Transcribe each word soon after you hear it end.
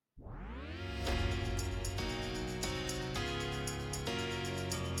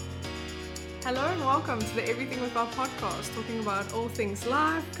Hello and welcome to the Everything with Our podcast, talking about all things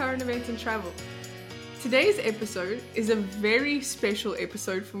life, current events and travel. Today's episode is a very special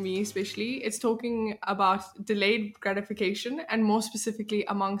episode for me especially. It's talking about delayed gratification and more specifically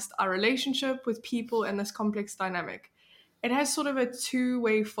amongst our relationship with people and this complex dynamic. It has sort of a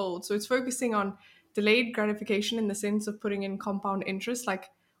two-way fold. So it's focusing on delayed gratification in the sense of putting in compound interest, like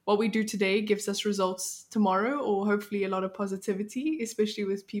what we do today gives us results tomorrow, or hopefully a lot of positivity, especially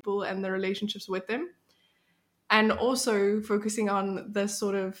with people and the relationships with them. And also focusing on the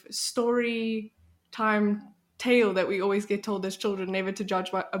sort of story time tale that we always get told as children, never to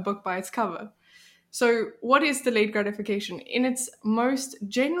judge a book by its cover. So, what is delayed gratification? In its most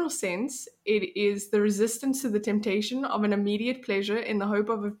general sense, it is the resistance to the temptation of an immediate pleasure in the hope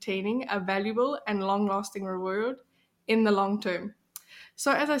of obtaining a valuable and long lasting reward in the long term.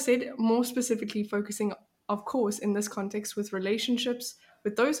 So, as I said, more specifically focusing, of course, in this context with relationships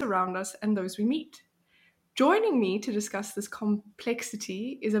with those around us and those we meet. Joining me to discuss this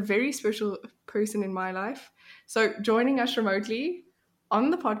complexity is a very special person in my life. So, joining us remotely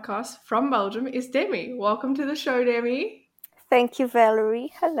on the podcast from Belgium is Demi. Welcome to the show, Demi. Thank you,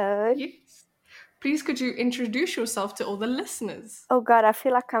 Valerie. Hello. Yes. Please, could you introduce yourself to all the listeners? Oh God, I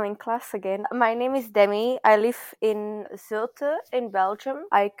feel like I'm in class again. My name is Demi. I live in Zulte in Belgium.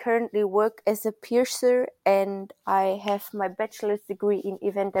 I currently work as a piercer and I have my bachelor's degree in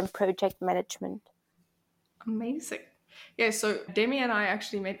event and project management. Amazing. Yeah, so Demi and I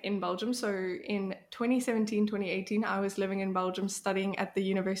actually met in Belgium. So in 2017, 2018, I was living in Belgium studying at the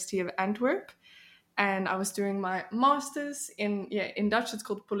University of Antwerp. And I was doing my master's in Dutch, it's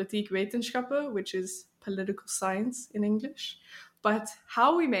called Politiek Wetenschappen, which is political science in English. But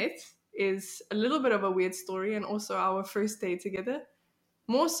how we met is a little bit of a weird story, and also our first day together.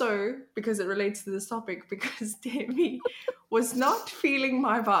 More so because it relates to this topic, because Demi was not feeling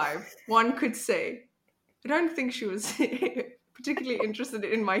my vibe, one could say. I don't think she was particularly interested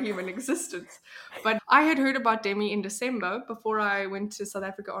in my human existence. But I had heard about Demi in December before I went to South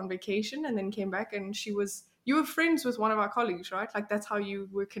Africa on vacation and then came back, and you were friends with one of our colleagues, right? Like that's how you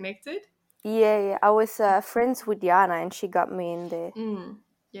were connected? Yeah. I was friends with Jana and she got me in there.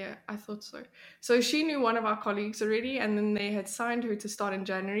 Yeah, I thought so. So she knew one of our colleagues already, and then they had signed her to start in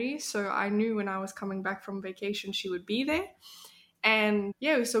January. So I knew when I was coming back from vacation, she would be there. And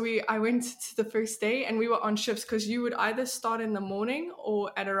yeah, so I went to the first day and we were on shifts because you would either start in the morning or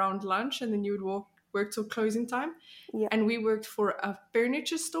at around lunch, and then you would work till closing time. Yeah. And we worked for a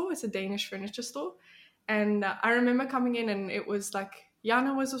furniture store. It's a Danish furniture store. And I remember coming in and it was like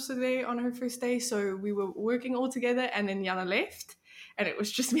Jana was also there on her first day. So we were working all together, and then Jana left and it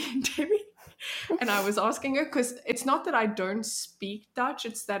was just me and Demi. And I was asking her, because it's not that I don't speak Dutch,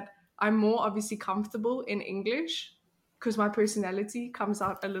 it's that I'm more obviously comfortable in English because my personality comes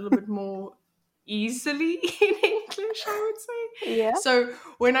out a little bit more easily in English, I would say. Yeah. So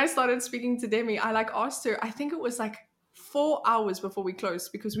when I started speaking to Demi, I asked her, I think it was 4 hours before we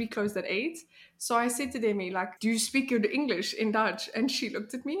closed, because we closed at 8. So I said to Demi, do you speak good English in Dutch? And she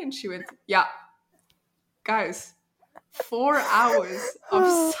looked at me and she went, yeah. Guys, 4 hours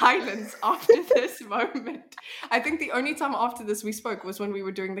of silence after this moment. I think the only time after this we spoke was when we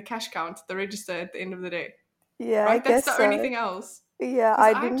were doing the cash count, the register at the end of the day. Yeah, right? That's the only so. thing else. Yeah,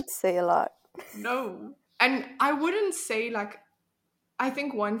 I didn't say a lot. No. And I wouldn't say I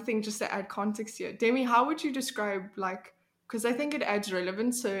think one thing just to add context here, Demi, how would you describe because I think it adds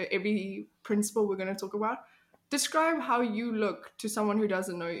relevance to every principle we're going to talk about. Describe how you look to someone who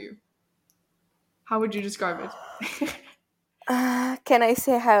doesn't know you. How would you describe it? Can I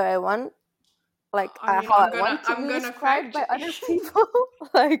say how I want? I'm gonna described by other people?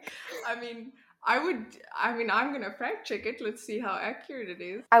 I'm gonna fact check it. Let's see how accurate it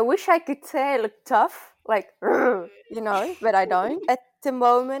is. I wish I could say I look tough, but I don't. At the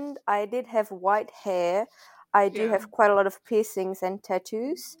moment, I did have white hair. I do have quite a lot of piercings and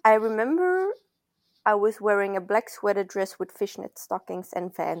tattoos. I remember I was wearing a black sweater dress with fishnet stockings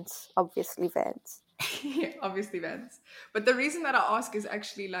and Vans. Obviously Vans. Yeah, obviously Vans. But the reason that I ask is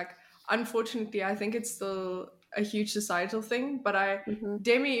actually unfortunately, I think it's still a huge societal thing. But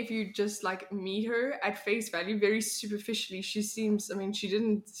Demi, if you just meet her at face value, very superficially, she seems,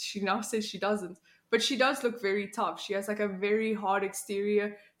 she now says she doesn't, but she does look very tough. She has a very hard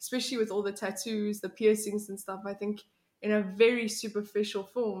exterior, especially with all the tattoos, the piercings and stuff. I think in a very superficial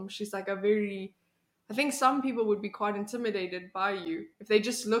form, she's I think some people would be quite intimidated by you if they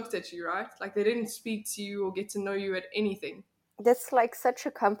just looked at you, right? They didn't speak to you or get to know you at anything. That's such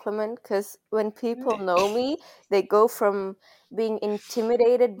a compliment, because when people know me, they go from being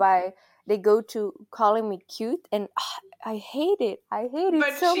intimidated they go to calling me cute, and I hate it. I hate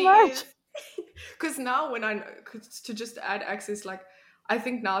it so much. Because now to just add access, like, I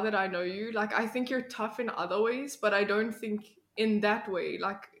think now that I know you, like, I think you're tough in other ways, but I don't think in that way,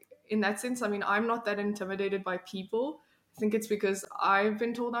 like, in that sense. I mean, I'm not that intimidated by people. I think it's because I've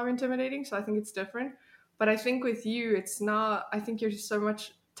been told I'm intimidating, so I think it's different. But I think with you, it's not, I think you're so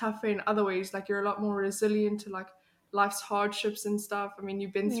much tougher in other ways. Like, you're a lot more resilient to, like, life's hardships and stuff. I mean,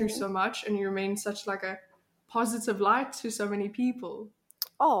 you've been through Mm. so much and you remain such, like, a positive light to so many people.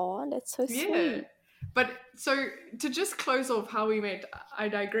 Oh, that's so Yeah. sweet. But so to just close off how we met, I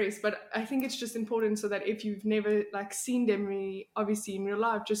digress, but I think it's just important so that if you've never like seen Demi obviously in real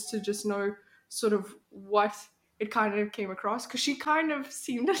life, just to just know sort of what it kind of came across, because she kind of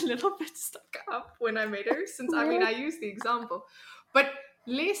seemed a little bit stuck up when I met her, since I mean Really? I used the example. But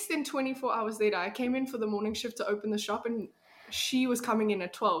less than 24 hours later, I came in for the morning shift to open the shop and she was coming in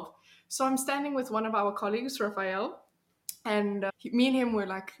at 12. So I'm standing with one of our colleagues, Raphael, and me and him were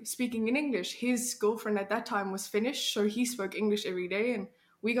like speaking in English. His girlfriend at that time was Finnish, so he spoke English every day, and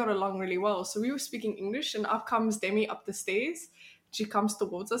we got along really well. So we were speaking English, and up comes Demi up the stairs. She comes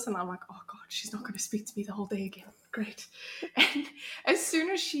towards us, and I'm like, oh God, she's not going to speak to me the whole day again. Great. And as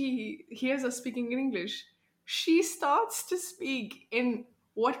soon as she hears us speaking in English, she starts to speak in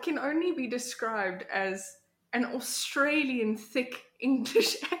what can only be described as an Australian thick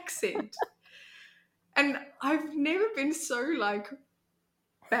English accent. And I've never been so like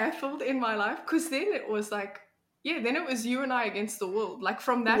baffled in my life, because then it was like, yeah, then it was you and I against the world. Like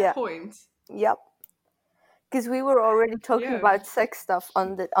from that Yeah. point, Yep. Because we were already talking yeah, about sex stuff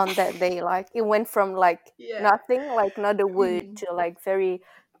on that day. Like it went from like yeah, nothing, like not a word, to like very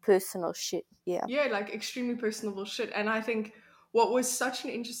personal shit. Yeah. yeah, like extremely personable shit. And I think what was such an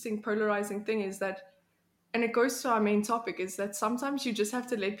interesting polarizing thing is that, and it goes to our main topic, is that sometimes you just have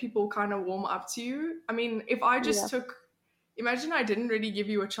to let people kind of warm up to you. I mean, if I Yeah. just took, imagine I didn't really give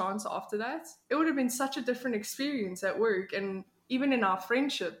you a chance after that, it would have been such a different experience at work and even in our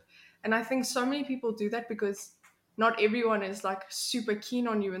friendship. And I think so many people do that because not everyone is like super keen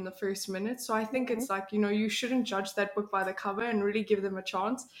on you in the first minute. So I think Mhm. it's like, you shouldn't judge that book by the cover and really give them a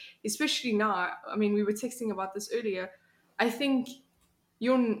chance, especially now. I mean, we were texting about this earlier. I think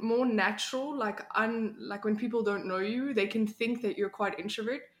you're more natural, like when people don't know you, they can think that you're quite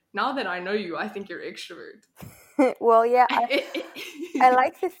introvert. Now that I know you, I think you're extrovert. Well, yeah, I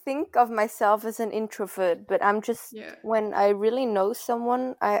like to think of myself as an introvert, but I'm just, Yeah, when I really know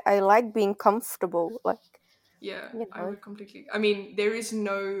someone, I like being comfortable. Like, yeah, you I know. would completely. I mean, there is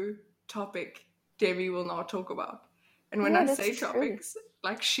no topic Debbie will not talk about. And when Yeah, I that's say true. topics,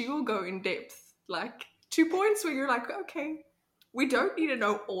 like she will go in depth, like 2 points where you're like, okay, we don't need to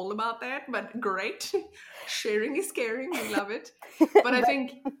know all about that, but great. Sharing is caring. We love it. But I But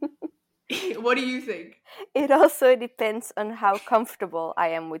think, what do you think? it also depends on how comfortable I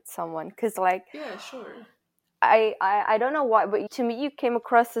am with someone. Because, like, Yeah, sure. I don't know why, but to me, you came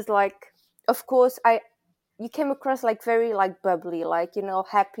across as like, of course, you came across like very like bubbly, like,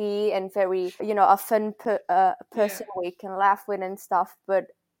 happy and very, a fun Yeah. person where you can laugh with and stuff. But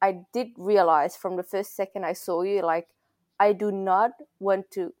I did realize from the first second I saw you, like, I do not want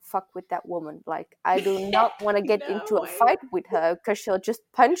to fuck with that woman. Like, I do not want to get into No a way. fight with her because she'll just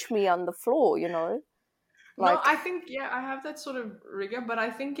punch me on the floor, No, like. I think, yeah, I have that sort of rigor, but I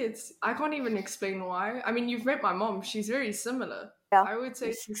think I can't even explain why. I mean, you've met my mom, she's very similar. Yeah, I would say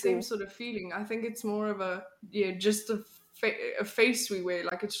it's it's the same true. sort of feeling. I think it's more of yeah, just a face we wear,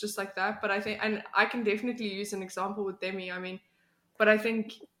 like it's just like that. But I think, and I can definitely use an example with Demi. I mean, but I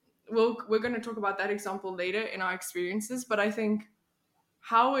think we're going to talk about that example later in our experiences. But I think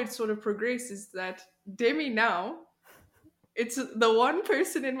how it sort of progressed is that Demi now, it's the one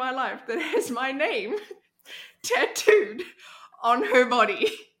person in my life that has my name tattooed on her body.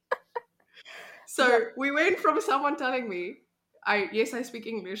 Yep. So we went from someone telling me, yes, I speak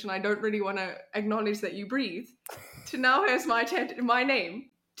English and I don't really want to acknowledge that you breathe, to now has my name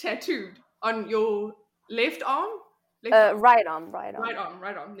tattooed on your left arm, left arm, Right on, right on.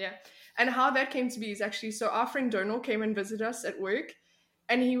 right arm, yeah. And how that came to be is actually, so our friend Donal came and visited us at work,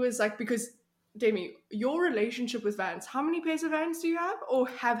 and he was like, because Demi, your relationship with Vans, how many pairs of Vans do you have or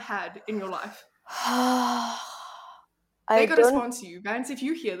have had in your life? They I gotta don't. sponsor you. Vans, if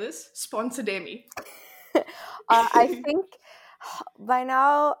you hear this, sponsor Demi. I think by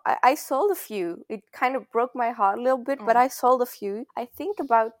now I sold a few. It kind of broke my heart a little bit, but Oh, I sold a few. I think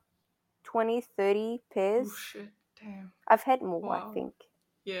about 20, 30 oh pairs. shit. Damn. I've had more, I Wow. think.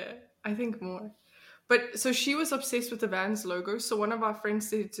 Yeah, I think more. But so she was obsessed with the Vans logo. So one of our friends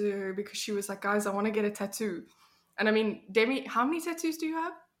did it to her because she was like, guys, I want to get a tattoo. And I mean, Demi, how many tattoos do you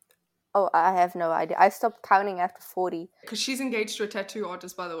have? Oh, I have no idea. I stopped counting after 40. Because she's engaged to a tattoo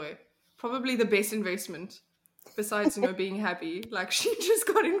artist, by the way. probably the best investment besides, being happy. Like, she just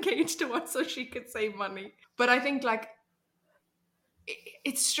got engaged to one so she could save money. But I think, like,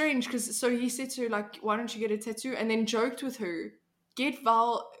 it's strange because so he said to her, like, why don't you get a tattoo? And then joked with her, get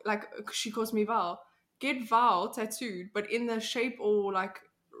Val, like, she calls me Val, get Val tattooed, but in the shape or like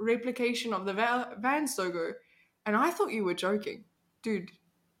replication of the Vans logo. And I thought you were joking, dude.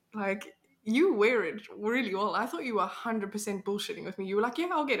 Like, you wear it really well. I thought you were 100% bullshitting with me. You were like, yeah,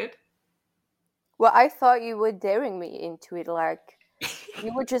 I'll get it. Well, I thought you were daring me into it. Like,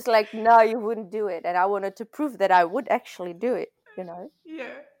 you were just like, no, you wouldn't do it. And I wanted to prove that I would actually do it, you know?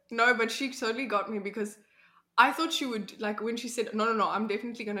 Yeah. No, but she totally got me because I thought she would, like, when she said, no, no, no, I'm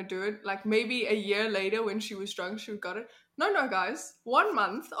definitely going to do it. Like, maybe a year later when she was drunk, she would got it. No, no, guys. 1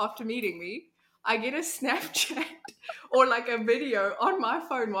 month after meeting me, I get a Snapchat or like a video on my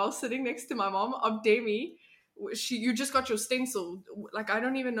phone while sitting next to my mom of Demi. You just got your stencil. Like, I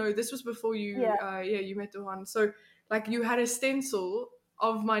don't even know. This was before you, Yeah. you met the one. So, like, you had a stencil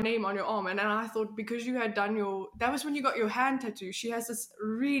of my name on your arm. And then I thought because you had done that was when you got your hand tattoo. She has this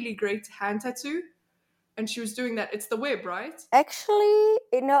really great hand tattoo. And she was doing that. It's the web, right? Actually,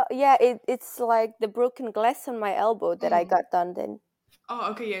 yeah, it's like the broken glass on my elbow that I got done then.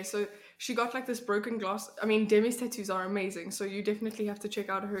 Oh, okay, yeah. So she got like this broken glass. I mean, Demi's tattoos are amazing, so you definitely have to check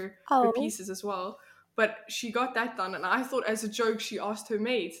out her pieces as well. But she got that done, and I thought as a joke she asked her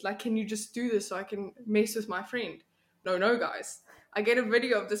mates, like, "Can you just do this so I can mess with my friend?" No, no, guys. I get a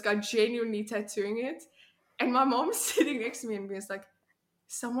video of this guy genuinely tattooing it, and my mom's sitting next to me and being like,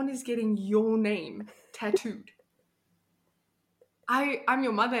 "Someone is getting your name tattooed." I'm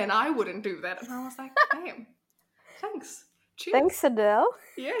your mother and I wouldn't do that. And I was like, damn, thanks. Cheers. Thanks, Adele.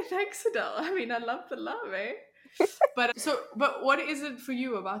 Yeah, thanks, Adele. I mean, I love the love, eh? But what is it for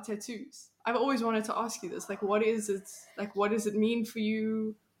you about tattoos? I've always wanted to ask you this. Like, what is it? Like, what does it mean for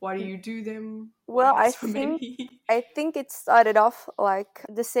you? Why do you do them? Why Well, have so many? I think it started off like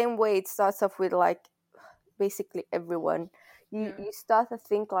the same way it starts off with like basically everyone. Yeah. You start to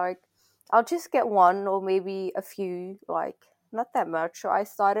think like, I'll just get one or maybe a few, like not that much. So I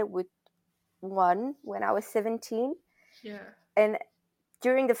started with one when I was 17. Yeah. And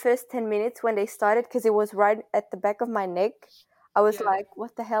during the first 10 minutes when they started, because it was right at the back of my neck, I was like,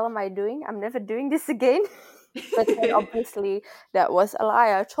 what the hell am I doing? I'm never doing this again. But then obviously that was a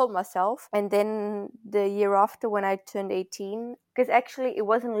lie. I told myself. And then the year after when I turned 18, because actually it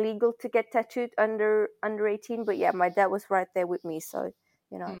wasn't legal to get tattooed under 18, but yeah, my dad was right there with me. So,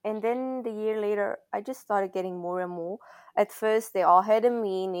 and then the year later, I just started getting more and more. At first, they all had a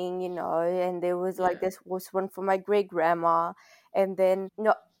meaning, and there was like, this was one for my great grandma. And then,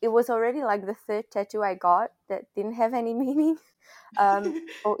 no, it was already like the third tattoo I got that didn't have any meaning.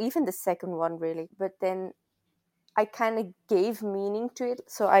 Or even the second one, really. But then I kind of gave meaning to it.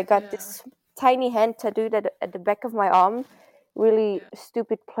 So I got this tiny hand tattooed at the back of my arm. Really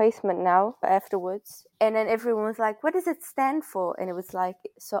stupid placement now afterwards. And then everyone was like, what does it stand for? And it was like,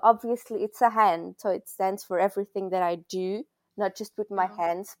 so obviously it's a hand. So it stands for everything that I do, not just with my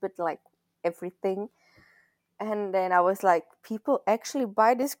hands, but like everything. And then I was like, people actually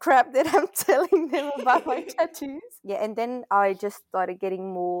buy this crap that I'm telling them about my tattoos. Yeah, and then I just started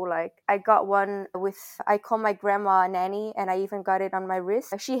getting more like, I got one I call my grandma Nanny, and I even got it on my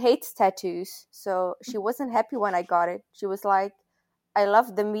wrist. She hates tattoos, so she wasn't happy when I got it. She was like, I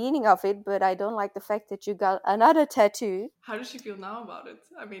love the meaning of it, but I don't like the fact that you got another tattoo. How does she feel now about it?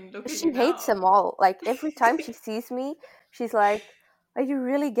 I mean, look at She you hates now. them all. Like every time she sees me, she's like, are you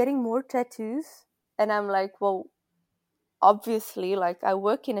really getting more tattoos? And I'm like, well, obviously, like I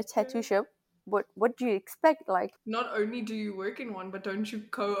work in a tattoo shop. What do you expect? Like, Not only do you work in one, but don't you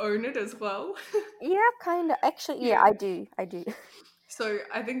co-own it as well? yeah, kind of. Actually, yeah, Yeah. I do. So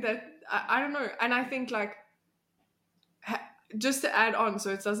I think that I don't know, and I think like just to add on, so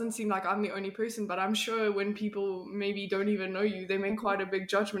it doesn't seem like I'm the only person, but I'm sure when people maybe don't even know you, they make quite a big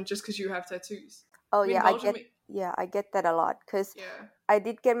judgment just because you have tattoos. Oh I mean, yeah, Belgium. I get that a lot because Yeah. I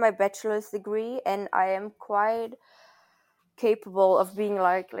did get my bachelor's degree, and I am quite capable of being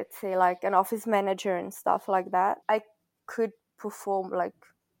like, let's say, like an office manager and stuff like that. I could perform like,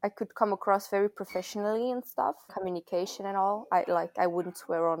 I could come across very professionally and stuff, communication and all. I wouldn't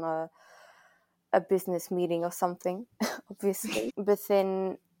swear on a business meeting or something, obviously. But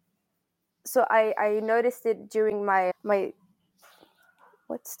then, so I noticed it during my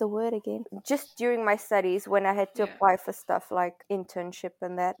what's the word again? Just during my studies when I had to apply for stuff like internship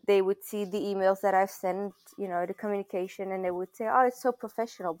and that, they would see the emails that I've sent, the communication, and they would say, oh, it's so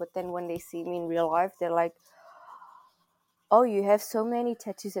professional. But then when they see me in real life, they're like, oh, you have so many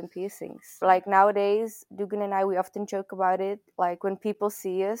tattoos and piercings. Like nowadays, Dugan and I, we often joke about it. Like when people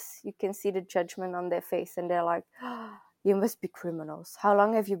see us, you can see the judgment on their face and they're like, oh, you must be criminals. How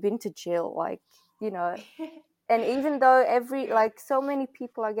long have you been to jail? Like, and even though like so many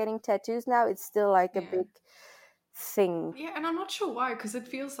people are getting tattoos now, it's still like a big thing. Yeah, and I'm not sure why, because it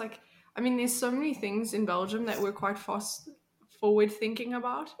feels like, I mean, there's so many things in Belgium that we're quite fast forward thinking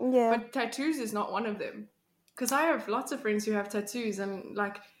about, Yeah. but tattoos is not one of them. Because I have lots of friends who have tattoos, and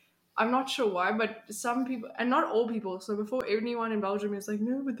like, I'm not sure why, but some people, and not all people, so before anyone in Belgium is like,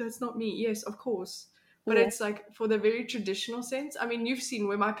 no, but that's not me. Yes, of course. But Yeah. it's like for the very traditional sense. I mean, you've seen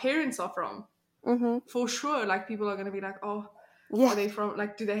where my parents are from. Mm-hmm. For sure, like people are going to be like, oh, Yeah. are they from,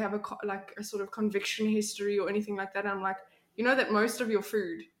 like, do they have a sort of conviction history or anything like that? And I'm like, you know that most of your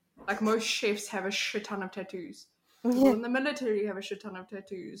food, like most chefs have a shit ton of tattoos. People Yeah. in the military have a shit ton of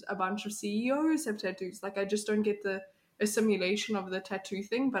tattoos. A bunch of CEOs have tattoos. Like, I just don't get the assimilation of the tattoo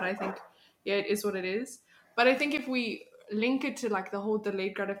thing, but I think, yeah, it is what it is. But I think if we link it to like the whole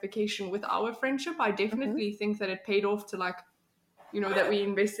delayed gratification with our friendship, I Mm-hmm. definitely think that it paid off to like, that we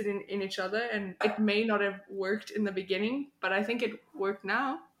invested in each other, and it may not have worked in the beginning, but I think it worked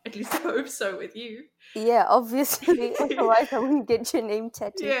now. At least I hope so with you. Yeah, obviously. Otherwise, I wouldn't get your name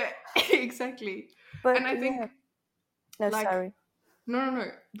tattooed. Yeah, exactly. But And I yeah. think, No, like, sorry.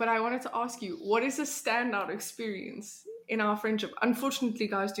 no. But I wanted to ask you, what is a standout experience in our friendship? Unfortunately,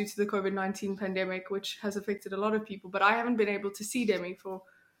 guys, due to the COVID-19 pandemic, which has affected a lot of people, but I haven't been able to see Demi for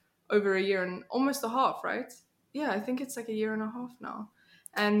over a year and almost a half, right? Yeah, I think it's like a year and a half now.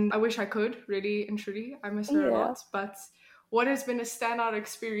 And I wish I could, really and truly. I miss her a Yeah. lot. But what has been a standout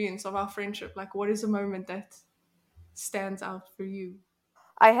experience of our friendship? Like, what is a moment that stands out for you?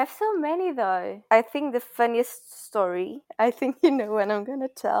 I have so many though. I think the funniest story, I think you know what I'm gonna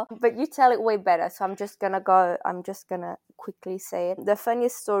tell, but you tell it way better. So I'm just gonna quickly say it. The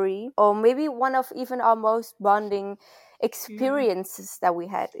funniest story, or maybe one of even our most bonding Yeah. experiences that we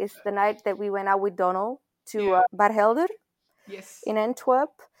had, is the night that we went out with Donald to Yeah. Bar Helder Yes. in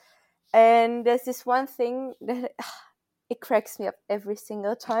Antwerp. And there's this one thing that it cracks me up every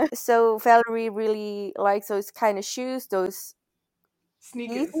single time. So Valerie really likes those kind of shoes, those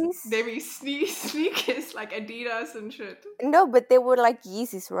Sneakers. Yeezys. They be sneakers like Adidas and shit. No, but they were like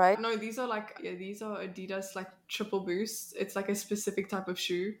Yeezys, right? No, these are like, yeah, these are Adidas like triple boost. It's like a specific type of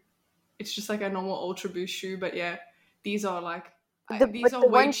shoe. It's just like a normal ultra boost shoe, but yeah, these are like, But these are the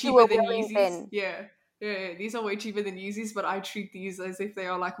way ones you cheaper were than wearing Yeezys. then. Yeah, these are way cheaper than Yeezys, but I treat these as if they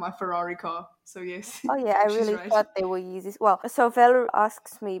are like my Ferrari car. So yes, Oh yeah, I she's really right. thought they were Yeezys. Well, so Valerie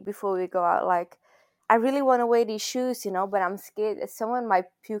asks me before we go out, like, I really want to wear these shoes, but I'm scared that someone might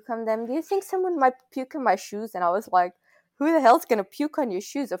puke on them. Do you think someone might puke on my shoes? And I was like, who the hell's gonna puke on your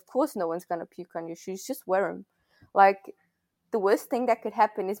shoes? Of course, no one's gonna puke on your shoes. Just wear them. Like, the worst thing that could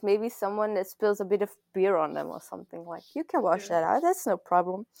happen is maybe someone that spills a bit of beer on them or something. Like, you can wash Yeah. that out. That's no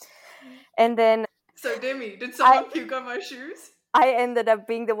problem. And then So Demi, did I someone puke on my shoes? I ended up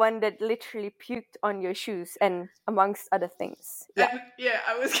being the one that literally puked on your shoes and amongst other things. Yeah. And yeah,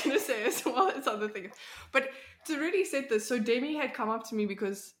 I was gonna say as well as other things. But to really set this, so Demi had come up to me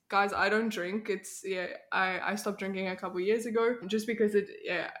because, guys, I don't drink. I stopped drinking a couple years ago just because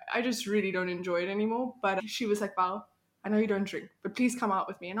I just really don't enjoy it anymore. But she was like, Val, I know you don't drink, but please come out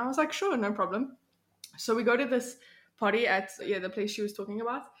with me. And I was like, sure, no problem. So we go to this party at the place she was talking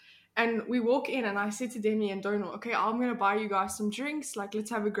about. And we walk in and I said to Demi and Donal, okay, I'm gonna buy you guys some drinks, like let's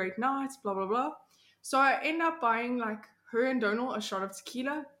have a great night, blah blah blah. So I end up buying like her and Donal a shot of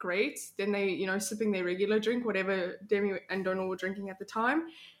tequila, great. Then they, sipping their regular drink, whatever Demi and Donal were drinking at the time.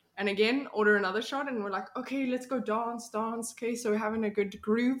 And again, order another shot, and we're like, okay, let's go dance. Okay, so we're having a good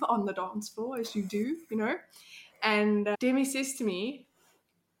groove on the dance floor, as you do. And Demi says to me,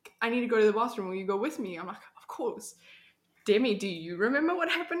 I need to go to the bathroom. Will you go with me? I'm like, of course. Demi, do you remember what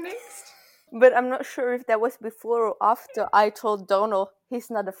happened next? But I'm not sure if that was before or after I told Donal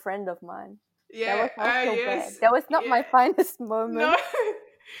he's not a friend of mine. That Yeah, was also bad. yes, That was not my yeah. finest moment. No.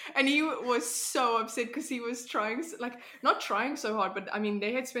 And he was so upset because he was trying, like, not trying so hard, but I mean,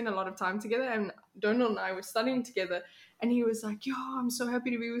 they had spent a lot of time together, and Donald and I were studying together, and he was like, yo, I'm so happy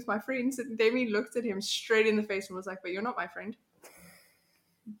to be with my friends. And Demi looked at him straight in the face and was like, but you're not my friend.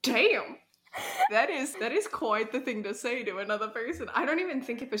 Damn. That is quite the thing to say to another person. I don't even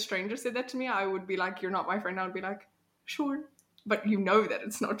think if a stranger said that to me, I would be like, you're not my friend. I would be like, sure. But you know that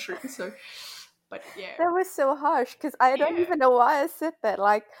it's not true. So, but yeah. That was so harsh because I don't Yeah. even know why I said that.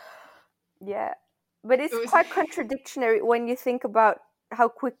 Like, yeah. But it's It was, quite contradictory when you think about how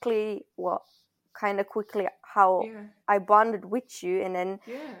quickly, well, kind of quickly, how yeah. I bonded with you and then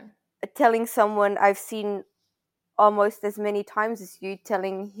Yeah. telling someone I've seen almost as many times as you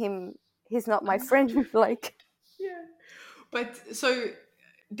telling him he's not my friend. Like, yeah. But so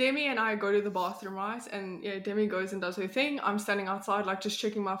Demi and I go to the bathroom, right? And yeah, Demi goes and does her thing. I'm standing outside, like just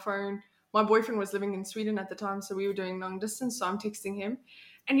checking my phone. My boyfriend was living in Sweden at the time, so we were doing long distance. So I'm texting him.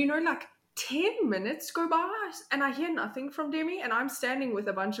 And like 10 minutes go by and I hear nothing from Demi. And I'm standing with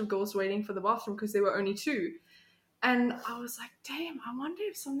a bunch of girls waiting for the bathroom because there were only two. And I was like, damn, I wonder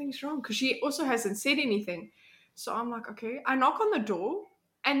if something's wrong because she also hasn't said anything. So I'm like, okay. I knock on the door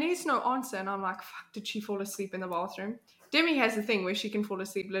and there's no answer. And I'm like, fuck, did she fall asleep in the bathroom? Demi has a thing where she can fall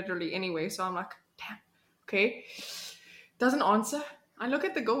asleep literally anyway. So I'm like, damn, okay. Doesn't answer. I look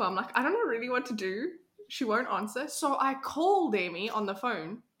at the girl. I'm like, I don't know really what to do. She won't answer. So I call Demi on the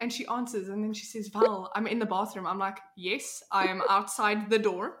phone and she answers. And then she says, Val, I'm in the bathroom. I'm like, yes, I am outside the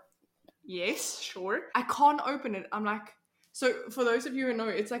door. Yes, sure. I can't open it. I'm like, so for those of you who know,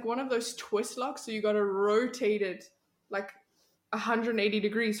 it's like one of those twist locks. So you got to rotate it like 180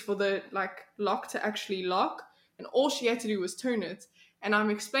 degrees for the like lock to actually lock. And all she had to do was turn it. And I'm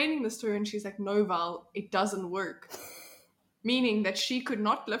explaining this to her and she's like, no, Val, it doesn't work. Meaning that she could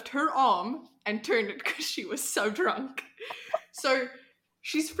not lift her arm and turn it because she was so drunk. So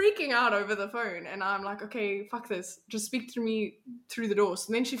she's freaking out over the phone and I'm like, okay, fuck this. Just speak to me through the door.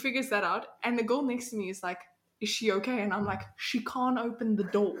 So then she figures that out and the girl next to me is like, is she okay? And I'm like, she can't open the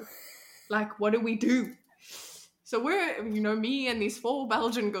door. Like, what do we do? So we're, me and these 4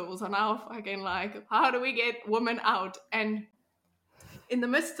 Belgian girls are now fucking like, how do we get women out? And in the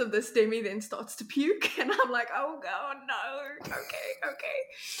midst of this, Demi then starts to puke and I'm like, oh God, no.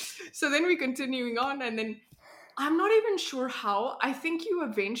 Okay. So then we're continuing on and then I'm not even sure how. I think you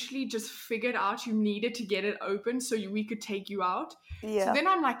eventually just figured out you needed to get it open so we could take you out. yeah. So then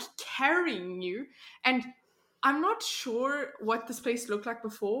I'm like carrying you and I'm not sure what this place looked like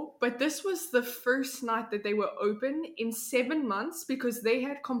before, but this was the first night that they were open in 7 months because they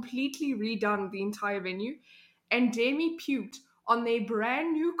had completely redone the entire venue and Demi puked on their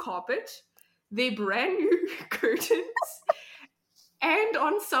brand new carpet, their brand new curtains, and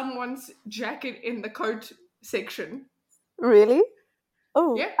on someone's jacket in the coat section. Really?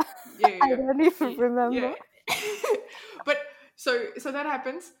 Oh, Yeah. I don't even remember. Yeah. But so that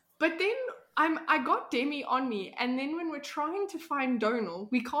happens. But then I got Demi on me, and then when we're trying to find Donal,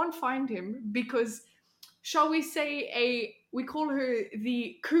 we can't find him because, shall we say, we call her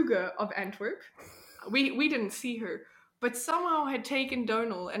the cougar of Antwerp. We didn't see her, but somehow had taken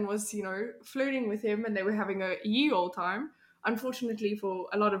Donal and was flirting with him, and they were having a ye old time. Unfortunately, for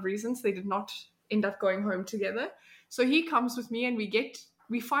a lot of reasons, they did not end up going home together. So he comes with me, and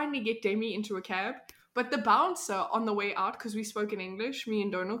we finally get Demi into a cab. But the bouncer on the way out, because we spoke in English, me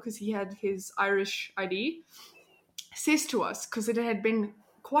and Donal, because he had his Irish ID, says to us, because it had been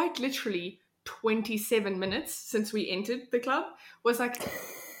quite literally 27 minutes since we entered the club, was like,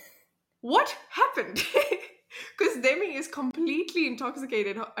 what happened? Because Demi is completely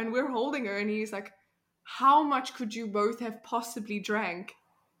intoxicated and we're holding her and he's like, how much could you both have possibly drank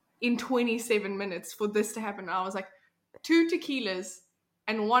in 27 minutes for this to happen? And I was like, 2 tequilas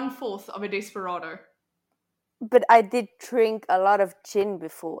and 1/4 of a desperado. But I did drink a lot of gin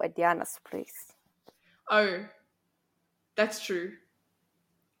before at Diana's place. Oh, that's true.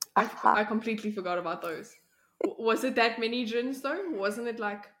 I completely forgot about those. Was it that many gins though? Wasn't it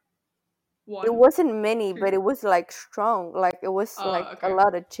like one? It wasn't many, but it was like strong. Like it was like a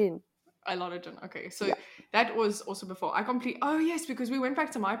lot of gin. A lot of gin. Okay, so that was also before. Oh yes, because we went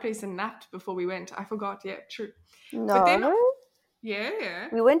back to my place and napped before we went. I forgot. Yeah, true. No. But then, yeah.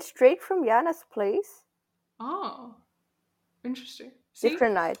 We went straight from Jana's place. Oh, interesting. See?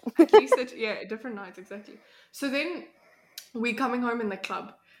 Different night. At least different nights, exactly. So then we're coming home in the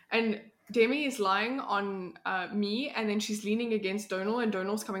club and Demi is lying on me and then she's leaning against Donal and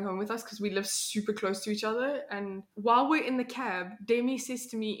Donal's coming home with us because we live super close to each other. And while we're in the cab, Demi says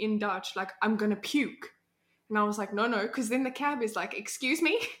to me in Dutch, like, I'm going to puke. And I was like, no, because then the cab is like, excuse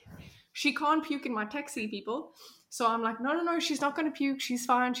me? She can't puke in my taxi, people. So I'm like, no, she's not going to puke. She's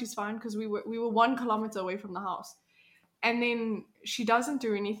fine, because we were 1 kilometer away from the house. And then she doesn't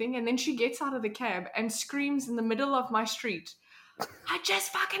do anything. And then she gets out of the cab and screams in the middle of my street, I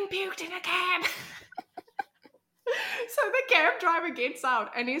just fucking puked in a cab. So the cab driver gets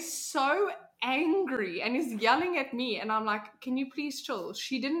out and is so angry and is yelling at me. And I'm like, can you please chill?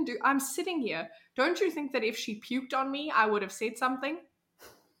 I'm sitting here. Don't you think that if she puked on me, I would have said something?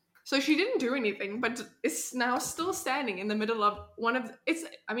 So she didn't do anything, but is now still standing in the middle of where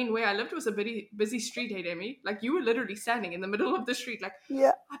I lived was a busy street, hey, Demi. Like, you were literally standing in the middle of the street, like,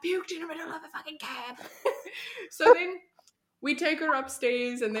 I puked in the middle of a fucking cab. So then We take her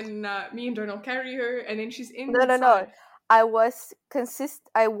upstairs, and then me and Donald carry her, and then she's No. inside.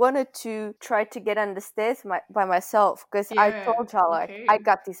 I wanted to try to get on the stairs by myself because I Yeah. told her like I Okay.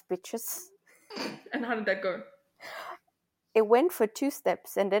 got these bitches. And how did that go? It went for 2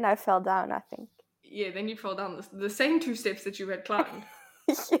 steps and then I fell down, I think. Yeah. Then you fell down the same 2 steps that you had climbed.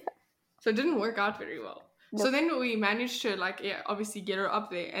 Yeah. So it didn't work out very well. So Nope. then we managed to like yeah, obviously get her up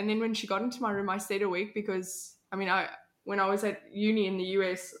there. And then when she got into my room, I stayed awake because I mean I when I was at uni in the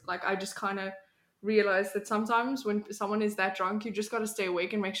US, like I just kind of realized that sometimes when someone is that drunk, you just got to stay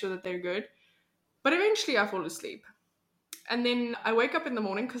awake and make sure that they're good. But eventually I fall asleep. And then I wake up in the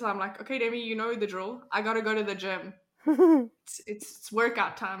morning because I'm like, okay, Demi, you know the drill. I got to go to the gym. It's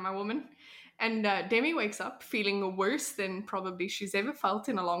workout time, my woman. And Demi wakes up feeling worse than probably she's ever felt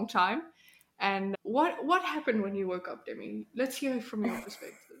in a long time. And what happened when you woke up, Demi? Let's hear it from your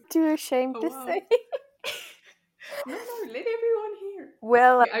perspective. Too ashamed Oh to wow. say. No, let everyone hear.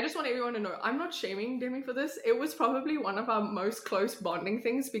 Well, Okay, I just want everyone to know I'm not shaming Demi for this. It was probably one of our most close bonding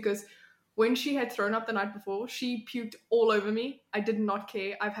things because when she had thrown up the night before, she puked all over me. I did not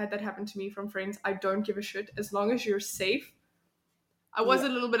care. I've had that happen to me from friends. I don't give a shit. As long as you're safe, I was yeah.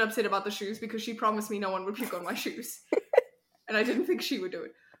 a little bit upset about the shoes because she promised me no one would puke on my shoes. And I didn't think she would do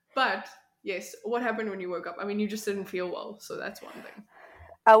it. But yes, what happened when you woke up? I mean, you just didn't feel well, so that's one thing.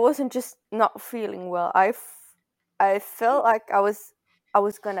 I wasn't just not feeling well. I felt like I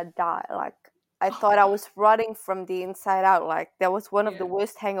was gonna die. Like I thought I was rotting from the inside out. Like that was one of the Yeah.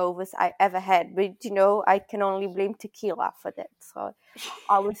 worst hangovers I ever had. But I can only blame tequila for that. So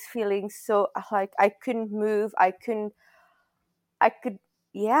I was feeling so like I couldn't move. I could,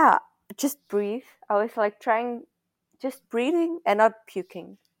 yeah, just breathe. I was like trying, just breathing and not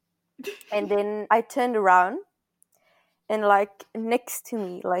puking. And then I turned around and like next to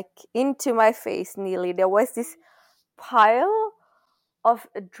me, like into my face nearly, there was this pile of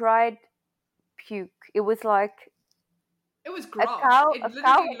dried puke. It was like It was a grass. cow. It A cow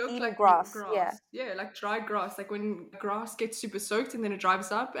literally had looked eaten like grass. Yeah, grass. Yeah, like dry grass. Like when grass gets super soaked and then it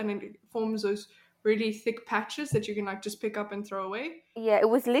dries up and then it forms those really thick patches that you can like just pick up and throw away. yeah. It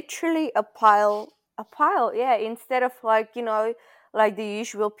was literally a pile. A pile. Yeah. Instead of like like the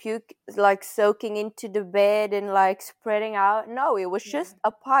usual puke, like soaking into the bed and like spreading out. No, it was Yeah. just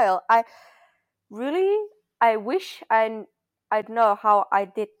a pile. Really, I wish I'd know how I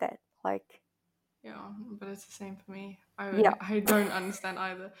did that. Like, Yeah, but it's the same for me. yeah, I don't understand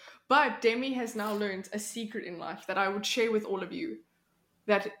either. But Demi has now learned a secret in life that I would share with all of you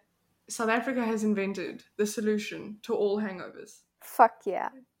that South Africa has invented the solution to all hangovers. fuck yeah.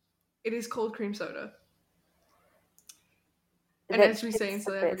 It is called cream soda. And That as we say in shit's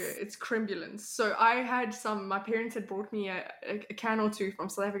the South best. Africa, it's crimbulance. So I had my parents had brought me a can or two from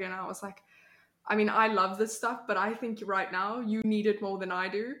South Africa, and I was like, I mean, I love this stuff, but I think right now you need it more than I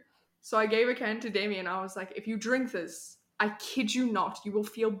do. So I gave a can to Demi, and I was like, if you drink this, I kid you not, you will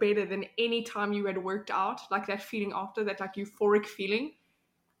feel better than any time you had worked out. Like that feeling after, that like euphoric feeling.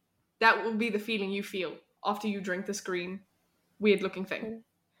 That will be the feeling you feel after you drink this green, weird looking thing. Mm.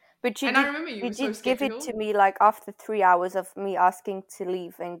 But And I remember you you were so did give it to skeptical. me like after 3 hours of me asking to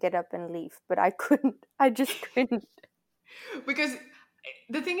leave and get up and leave, but I couldn't. I just couldn't. Because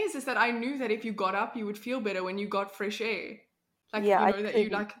the thing is that I knew that if you got up, you would feel better when you got fresh air. Like, Yeah, I that you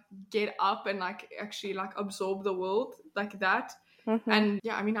couldn't. like get up and like actually like absorb the world like that. Hmm. And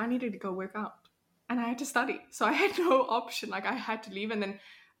yeah, I mean, I needed to go work out and I had to study. So I had no option. Like, I had to leave. And then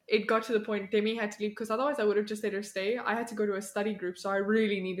it got to the point Demi had to leave because otherwise I would have just let her stay. I had to go to a study group. So I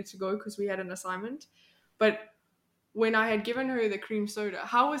really needed to go because we had an assignment. But when I had given her the cream soda,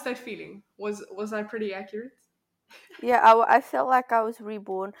 how was that feeling? Was I pretty accurate? Yeah, I felt like I was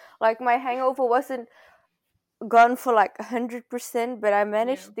reborn. Like my hangover wasn't gone for like 100%, but I Yeah.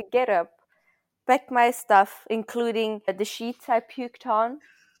 managed to get up, pack my stuff, including the sheets I puked on.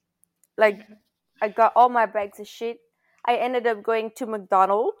 Like Yeah. I got all my bags of shit. I ended up going to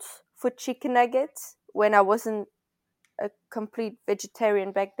McDonald's for chicken nuggets when I wasn't a complete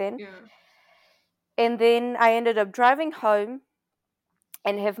vegetarian back then. Yeah. And then I ended up driving home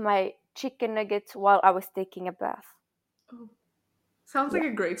and have my chicken nuggets while I was taking a bath. Oh, sounds like Yeah.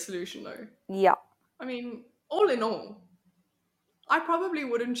 a great solution, though. Yeah. I mean, all in all, I probably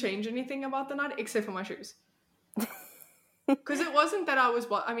wouldn't change anything about the night except for my shoes. Because it wasn't that I was,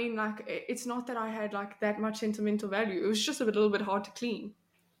 I mean, like, it's not that I had, like, that much sentimental value. It was just a little bit hard to clean.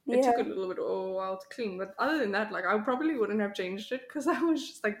 It took a Yeah. little bit of a while to clean. But other than that, like, I probably wouldn't have changed it because I was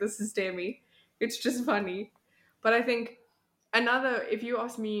just like, this is Demi. It's just funny. But I think if you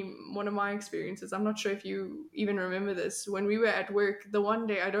ask me, one of my experiences, I'm not sure if you even remember this. When we were at work, the one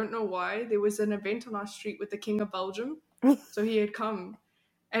day, I don't know why, there was an event on our street with the King of Belgium. So he had come,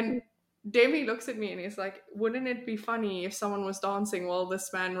 and Demi looks at me and he's like, wouldn't it be funny if someone was dancing while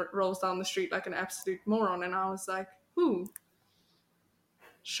this man rolls down the street like an absolute moron? And I was like, who?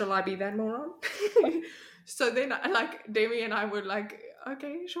 Shall I be that moron? So then, like, Demi and I were like,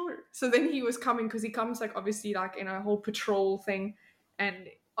 okay, sure. So then he was coming, because he comes, like, obviously, like, in a whole patrol thing. And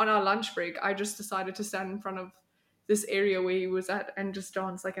on our lunch break, I just decided to stand in front of this area where he was at and just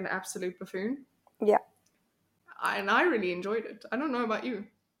dance like an absolute buffoon. Yeah, And I really enjoyed it. I don't know about you.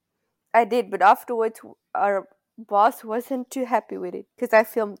 I did, but afterwards, our boss wasn't too happy with it because I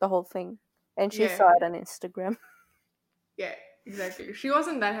filmed the whole thing and she Yeah, saw it on Instagram. yeah, exactly. She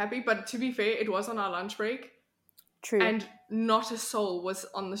wasn't that happy, but to be fair, it was on our lunch break, True. and not a soul was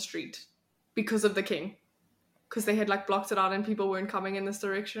on the street because of the king, because they had like blocked it out and people weren't coming in this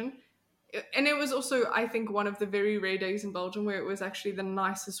direction. And it was also, I think, one of the very rare days in Belgium where it was actually the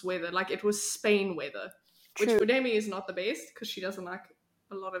nicest weather. Like, it was Spain weather, which True. for Demi is not the best because she doesn't like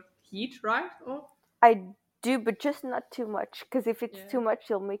a lot of heat, right? Or I do, but just not too much, because if it's too much,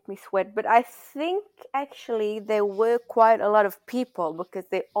 it'll make me sweat. But I think actually there were quite a lot of people because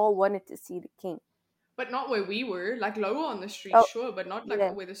they all wanted to see the king. but not where we were, like lower on the street, Oh, sure, but not like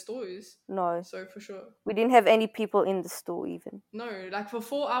yeah. where the store is. No, So for sure. we didn't have any people in the store even. No, like for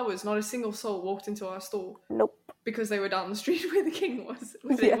 4 hours, not a single soul walked into our store Nope. because they were down the street where the king was,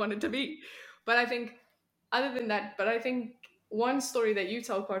 where they Yeah. wanted to be. But I think, other than that, but I think one story that you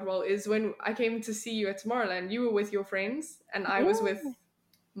tell quite well is when I came to see you at Tomorrowland, you were with your friends and I was with Yeah.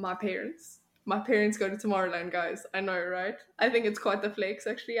 my parents. My parents go to Tomorrowland, guys. I know, right? I think it's quite the flex,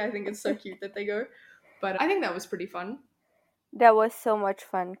 actually. I think it's so cute that they go. But I think that was pretty fun. That was so much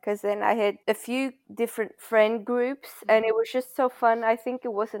fun because then I had a few different friend groups and it was just so fun. I think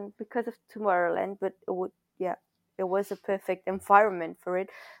it wasn't because of Tomorrowland, but yeah, it was a perfect environment for it.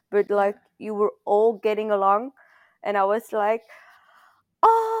 But like you were all getting along, and I was like,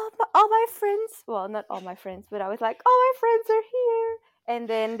 oh, all my friends. Well, not all my friends, but I was like, all my friends are here. And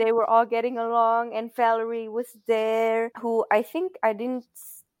then they were all getting along, and Valerie was there, who I think I didn't.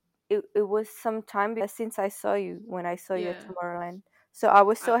 It was some time since I saw you when I saw you at Yeah. Tomorrowland. So I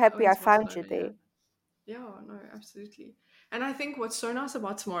was so happy I When's found you Barcelona, yeah. there. Yeah, no, absolutely. And I think what's so nice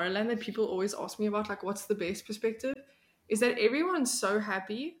about Tomorrowland that people always ask me about, like, what's the best perspective, is that everyone's so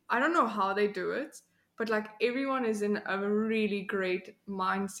happy. I don't know how they do it, but like everyone is in a really great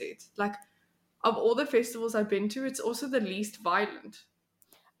mindset. Like, of all the festivals I've been to, it's also the least violent.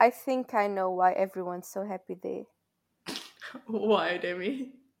 I think I know why everyone's so happy there. Why,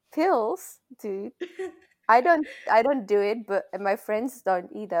 Demi? Pills, dude. I don't do it, but and my friends don't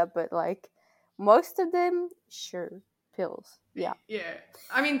either, but like most of them, sure, pills. Yeah. Yeah.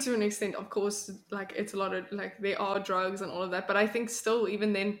 I mean, to an extent, of course, like it's a lot of, like, there are drugs and all of that, but I think still,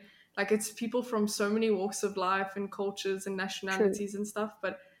 even then, like, it's people from so many walks of life and cultures and True. nationalities and stuff.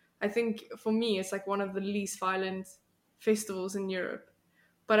 But I think for me, it's like one of the least violent festivals in Europe.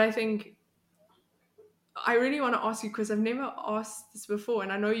 But I think I really want to ask you, because I've never asked this before,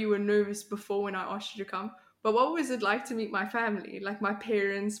 and I know you were nervous before when I asked you to come. But what was it like to meet my family, like my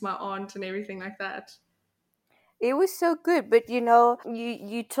parents, my aunt, and everything like that? It was so good, but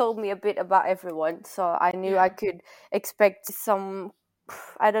you told me a bit about everyone, so I knew I Yeah, could expect some,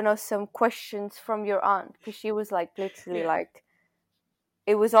 I don't know, some questions from your aunt, because she was like literally yeah, like,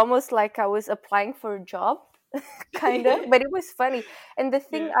 it was almost like I was applying for a job, kind of, but it was funny. And the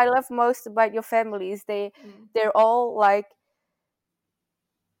thing yeah, I love most about your family is mm, they're all like,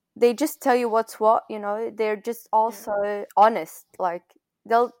 they just tell you what's what. They're just yeah, also honest, like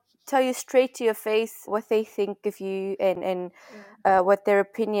they'll tell you straight to your face what they think of you, and yeah, what their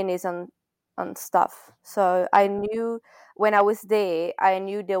opinion is on stuff. So I yeah. knew when I was there, I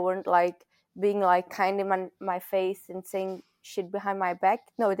knew they weren't like being like kind in my face and saying shit behind my back.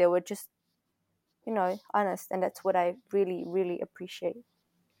 No, they were just honest, and that's what I really really appreciate.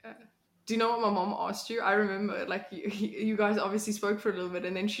 Yeah. Do you know what my mom asked you? I remember, like, you guys obviously spoke for a little bit,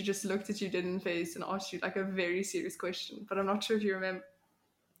 and then she just looked at you dead in the face and asked you like a very serious question. But I'm not sure if you remember.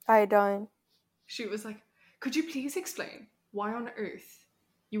 I don't. She was like, "Could you please explain why on earth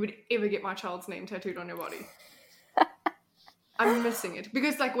you would ever get my child's name tattooed on your body?" I'm missing it,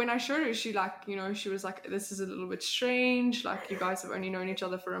 because like when I showed her, she, like, she was like, "This is a little bit strange. Like, you guys have only known each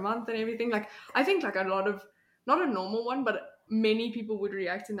other for a month and everything." Like, I think like a lot of, not a normal one, but many people would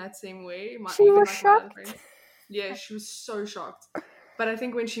react in that same way. She Even was like my other shocked. friends. Yeah, she was so shocked. But I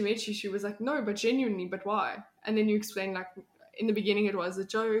think when she met you, she was like, "No, but genuinely, but why?" And then you explained, like, in the beginning it was a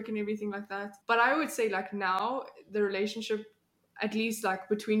joke and everything like that. But I would say, like, now the relationship, at least like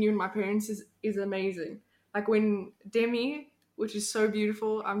between you and my parents, is amazing. Like when Demi which is so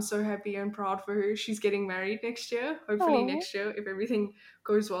beautiful. I'm so happy and proud for her. She's getting married next year, hopefully Oh, next year, if everything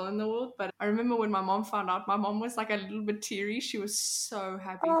goes well in the world. But I remember when my mom found out, my mom was like a little bit teary. She was so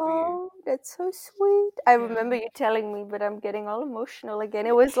happy for you. oh, that's so sweet. I Yeah. remember you telling me, but I'm getting all emotional again.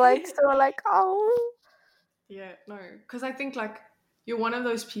 It was like so like, oh. Yeah, no, because I think like you're one of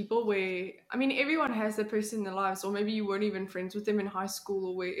those people where, I mean, everyone has that person in their lives, or maybe you weren't even friends with them in high school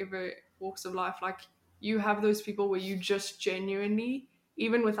or wherever walks of life. Like you have those people where you just genuinely,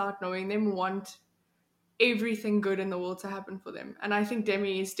 even without knowing them, want everything good in the world to happen for them. And I think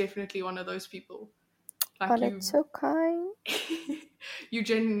Demi is definitely one of those people. Oh, Like that's you, so kind. you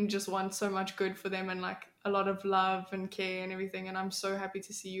genuinely just want so much good for them and like a lot of love and care and everything. And I'm so happy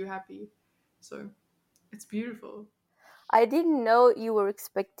to see you happy. So it's beautiful. I didn't know you were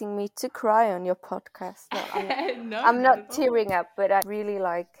expecting me to cry on your podcast. No, No, I'm not not at all. tearing up, but I'm really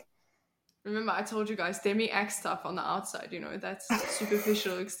like, Remember, I told you guys, Demi acts tough on the outside. That's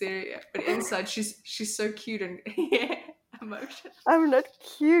superficial exterior, but inside, she's so cute and yeah, emotional. I'm not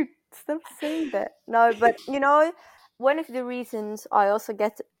cute. Stop saying that. No, but one of the reasons I also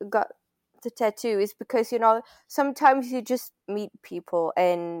got the tattoo is because sometimes you just meet people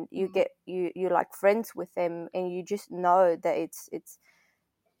and you Mm, get you like friends with them and you just know that it's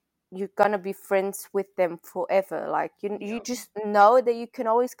you're gonna be friends with them forever. Like you yeah, just know that you can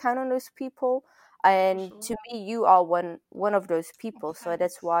always count on those people. for And sure. to me, you are one of those Oh, people. So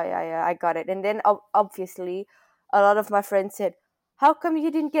that's thanks. why I got it. And then obviously, a lot of my friends said, "How come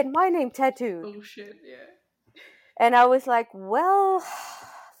you didn't get my name tattooed?" Bullshit. Yeah, And I was like, "Well,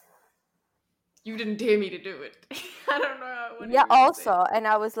 you didn't dare me to do it. I don't know what yeah." even to say. Also, and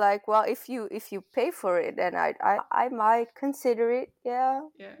I was like, "Well, if you pay for it, then I might consider it." Yeah,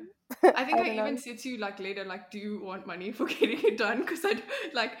 Yeah. I think I I don't even know. said to you like later, like, do you want money for getting it done? Because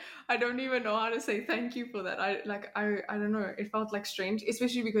like I don't even know how to say thank you for that. I don't know. It felt like strange,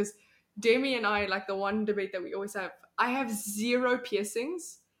 especially because Demi and I, like the one debate that we always have, I have zero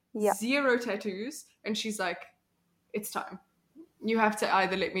piercings, Yeah. zero tattoos, and she's like, it's time. You have to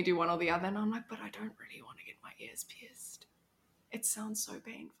either let me do one or the other. And I'm like, but I don't really want to get my ears pierced. It sounds so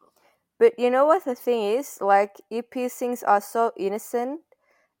painful. But you know what the thing is? Like, ear piercings are so innocent.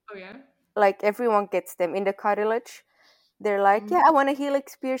 Oh yeah. Like, everyone gets them in the cartilage. They're like, yeah, Mm, I want a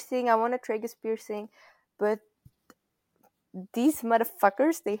helix piercing, I want a tragus piercing. But these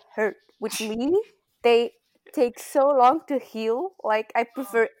motherfuckers, they hurt. With me, they take so long to heal. Like, I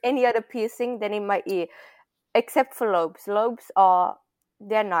oh, prefer any other piercing than in my ear, except for lobes.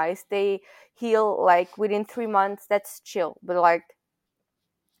 They're nice. They heal like within 3 months. That's chill. But like,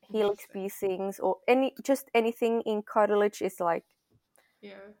 helix interesting. piercings or just anything in cartilage is like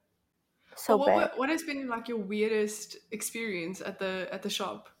Yeah. so But bad. what has been like your weirdest experience at the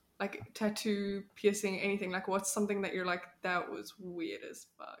shop? Like tattoo, piercing, anything? Like what's something that you're like, that was weird as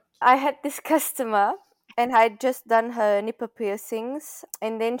fuck? I had this customer and I'd just done her nipple piercings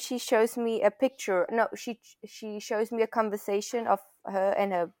and then she shows me a picture. No, she shows me a conversation of her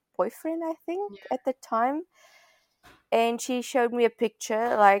and her boyfriend, I think, Yeah. at the time. And she showed me a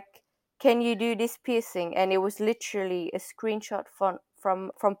picture like, can you do this piercing? And it was literally a screenshot from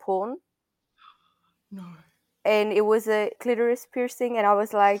porn. No. And it was a clitoris piercing and I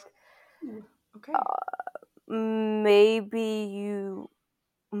was like, Ooh, okay. maybe you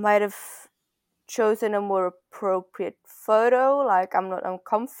might have chosen a more appropriate photo. Like, I'm not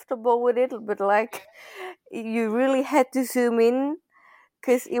uncomfortable with it, but like, you really had to zoom in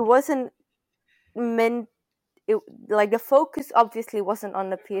because it wasn't meant. It, like, the focus obviously wasn't on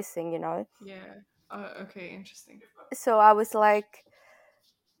the piercing. Yeah. Okay, interesting. So I was like,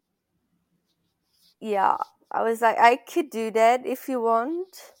 yeah, I was like, I could do that if you want.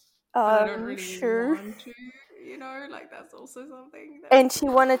 But I don't really Sure. want to, like that's also something that And she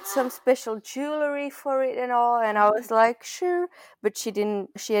wanted some special jewelry for it and all, and I was like, sure, but she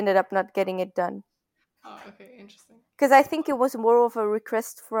didn't. She ended up not getting it done oh, okay, interesting. because I think it was more of a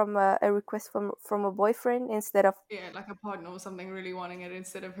request from a boyfriend instead of Yeah, like a partner or something really wanting it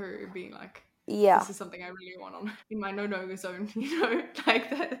instead of her being like, yeah, this is something I really want on in my no zone, like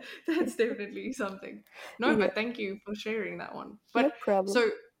that's definitely something. No, yeah, but thank you for sharing that one. no But problem. so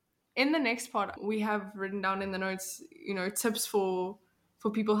in the next part we have written down in the notes, tips for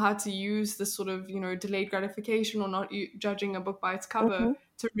people how to use this sort of, delayed gratification or not judging a book by its cover Hmm.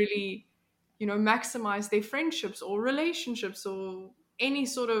 to really, maximize their friendships or relationships or any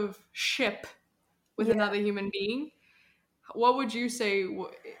sort of ship with Yeah, another human being. What would you say?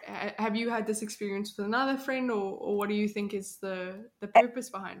 Have you had this experience with another friend, or what do you think is the purpose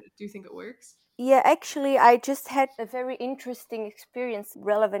behind it? Do you think it works? yeah. Actually, I just had a very interesting experience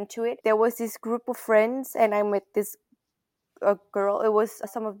relevant to it. There was this group of friends, and I met this a girl. It was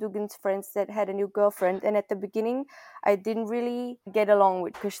some of Dugan's friends that had a new girlfriend, and at the beginning I didn't really get along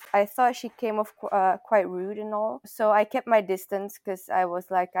with, because I thought she came off quite rude and all. So I kept my distance, because I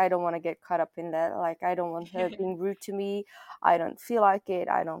was like, I don't want to get caught up in that. Like, I don't want her being rude to me. I don't feel like it.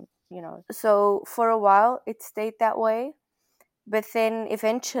 I don't, So for a while it stayed that way. But then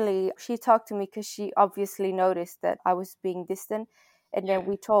eventually she talked to me, because she obviously noticed that I was being distant. And then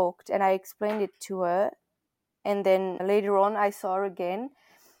we talked and I explained it to her. And then later on I saw her again.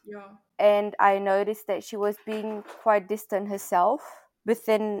 Yeah. And I noticed that she was being quite distant herself. But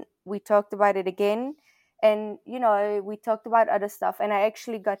then we talked about it again. And, we talked about other stuff. And I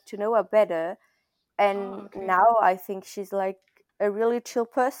actually got to know her better. And now I think she's like a really chill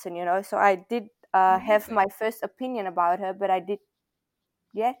person, So I did have my first opinion about her, but I did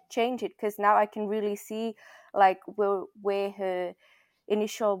change it, because now I can really see like where her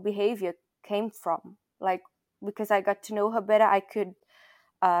initial behavior came from. Like, because I got to know her better, I could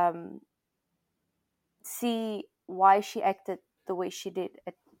see why she acted the way she did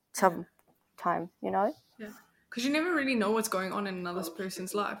at some time, Yeah, because you never really know what's going on in another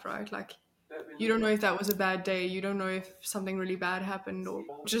person's life, right? Like, you don't know if that was a bad day, you don't know if something really bad happened, or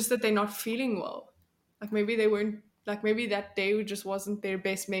just that they're not feeling well. Like, maybe they weren't, like, maybe that day just wasn't their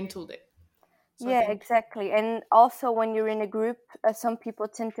best mental day. So yeah, exactly. And also when you're in a group, some people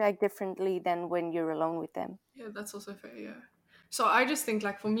tend to act differently than when you're alone with them. Yeah, that's also fair. Yeah. So I just think,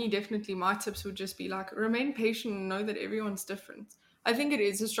 like, for me, definitely my tips would just be like, remain patient and know that everyone's different. I think it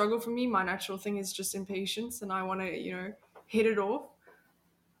is a struggle for me. My natural thing is just impatience, and I want to, hit it off.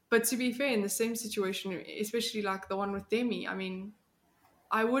 But to be fair, in the same situation, especially like the one with Demi, I mean,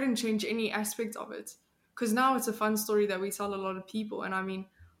 I wouldn't change any aspect of it, because now it's a fun story that we tell a lot of people. And I mean,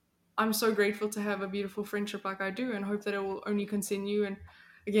 I'm so grateful to have a beautiful friendship like I do, and hope that it will only continue. And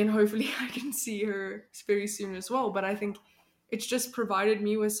again, hopefully I can see her very soon as well. But I think it's just provided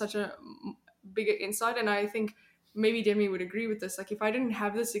me with such a bigger insight. And I think maybe Demi would agree with this. Like, if I didn't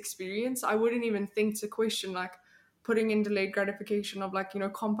have this experience, I wouldn't even think to question, like, putting in delayed gratification of, like,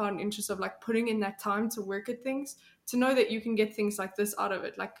 compound interest of, like, putting in that time to work at things, to know that you can get things like this out of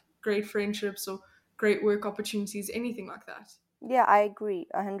it, like great friendships or great work opportunities, anything like that. Yeah, I agree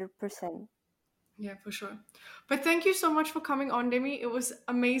 100%. Yeah, for sure. But thank you so much for coming on, Demi. It was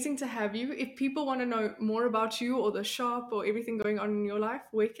amazing to have you. If people want to know more about you or the shop or everything going on in your life,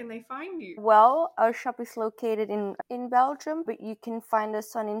 where can they find you? Well, our shop is located in Belgium, but you can find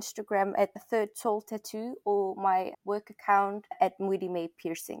us on Instagram at Third Soul Tattoo, or my work account at Moody May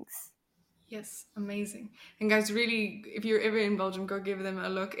Piercings. Yes, amazing. And guys, really, if you're ever in Belgium, go give them a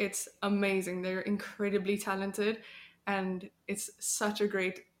look. It's amazing. They're incredibly talented, and it's such a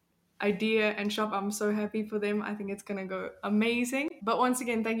great idea and shop. I'm so happy for them. I think it's going to go amazing. But once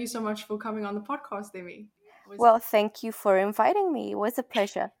again, thank you so much for coming on the podcast, Demi. Well, thank you for inviting me. It was a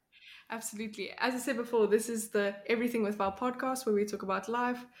pleasure. Absolutely. As I said before, this is the Everything with Val podcast, where we talk about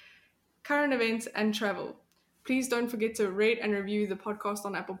life, current events, and travel. Please don't forget to rate and review the podcast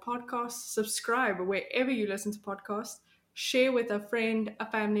on Apple Podcasts, subscribe wherever you listen to podcasts, share with a friend, a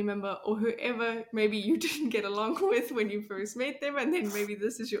family member, or whoever maybe you didn't get along with when you first met them, and then maybe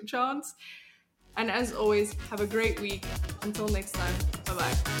this is your chance. And as always, have a great week. Until next time,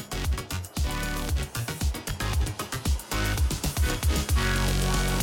 bye-bye.